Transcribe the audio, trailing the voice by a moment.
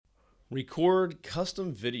Record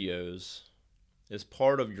custom videos as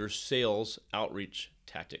part of your sales outreach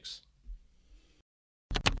tactics.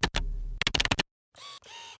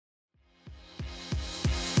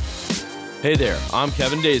 Hey there, I'm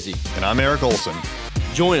Kevin Daisy. And I'm Eric Olson.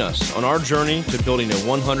 Join us on our journey to building a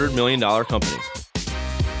 $100 million company.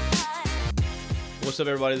 What's up,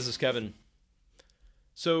 everybody? This is Kevin.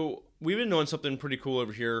 So we've been doing something pretty cool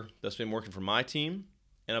over here that's been working for my team,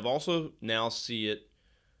 and I've also now see it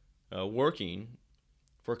working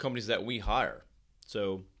for companies that we hire.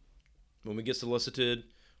 So when we get solicited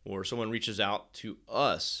or someone reaches out to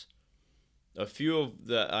us, a few of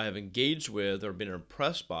that I have engaged with or been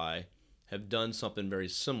impressed by have done something very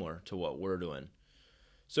similar to what we're doing.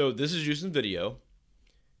 So this is using video,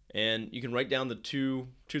 and you can write down the two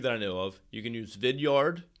that I know of. You can use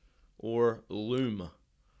Vidyard or Loom.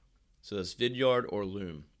 So that's Vidyard or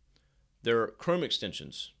Loom. They're Chrome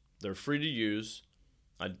extensions. They're free to use.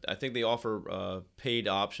 I think they offer paid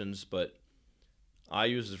options, but I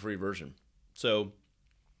use the free version. So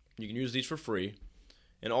you can use these for free.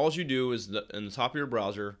 And all you do is in the top of your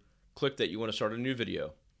browser, click that you want to start a new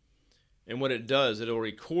video. And what it does, it'll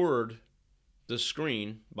record the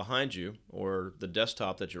screen behind you or the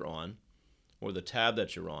desktop that you're on or the tab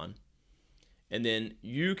that you're on. And then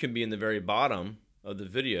you can be in the very bottom of the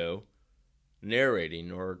video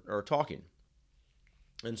narrating or talking.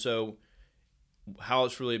 And so how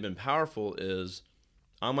it's really been powerful is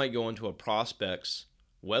I might go into a prospect's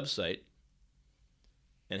website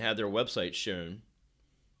and have their website shown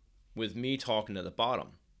with me talking at the bottom.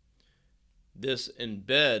 This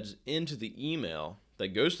embeds into the email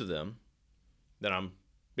that goes to them that I'm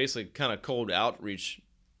basically kind of cold outreach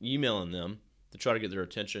emailing them to try to get their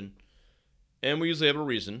attention. And we usually have a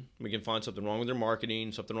reason. We can find something wrong with their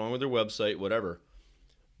marketing, something wrong with their website, whatever.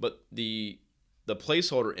 But the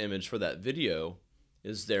placeholder image for that video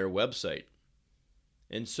is their website.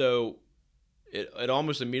 And so it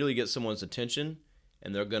almost immediately gets someone's attention,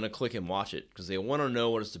 and they're going to click and watch it because they want to know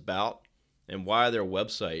what it's about and why their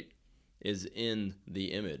website is in the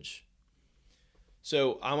image.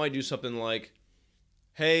 So I might do something like,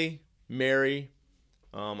 hey, Mary,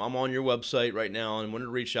 I'm on your website right now and wanted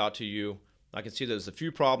to reach out to you. I can see there's a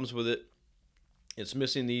few problems with it. It's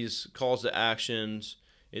missing these calls to actions.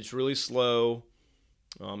 It's really slow.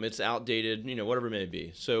 It's outdated, whatever it may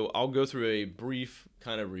be. So I'll go through a brief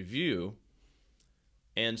kind of review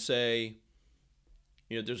and say,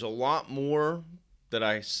 there's a lot more that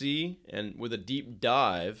I see, and with a deep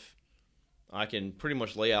dive, I can pretty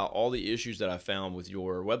much lay out all the issues that I found with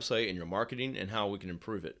your website and your marketing and how we can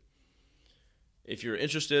improve it. If you're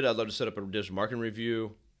interested, I'd love to set up a digital marketing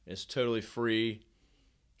review. It's totally free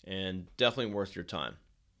and definitely worth your time.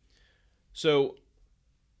 So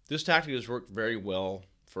this tactic has worked very well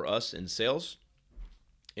for us in sales.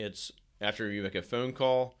 It's after you make a phone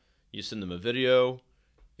call, you send them a video.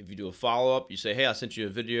 If you do a follow-up, you say, hey, I sent you a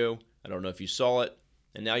video. I don't know if you saw it.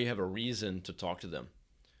 And now you have a reason to talk to them.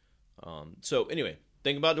 So anyway,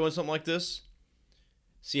 think about doing something like this.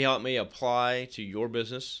 See how it may apply to your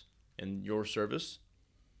business and your service.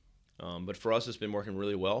 But for us, it's been working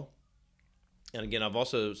really well. And again, I've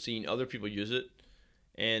also seen other people use it.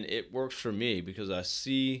 And it works for me because I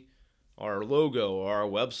see our logo or our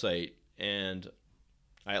website, and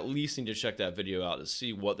I at least need to check that video out to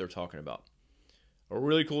see what they're talking about. A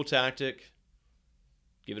really cool tactic.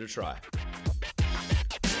 Give it a try.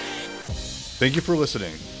 Thank you for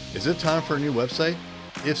listening. Is it time for a new website?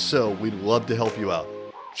 If so, we'd love to help you out.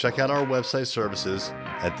 Check out our website services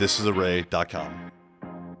at thisisarray.com.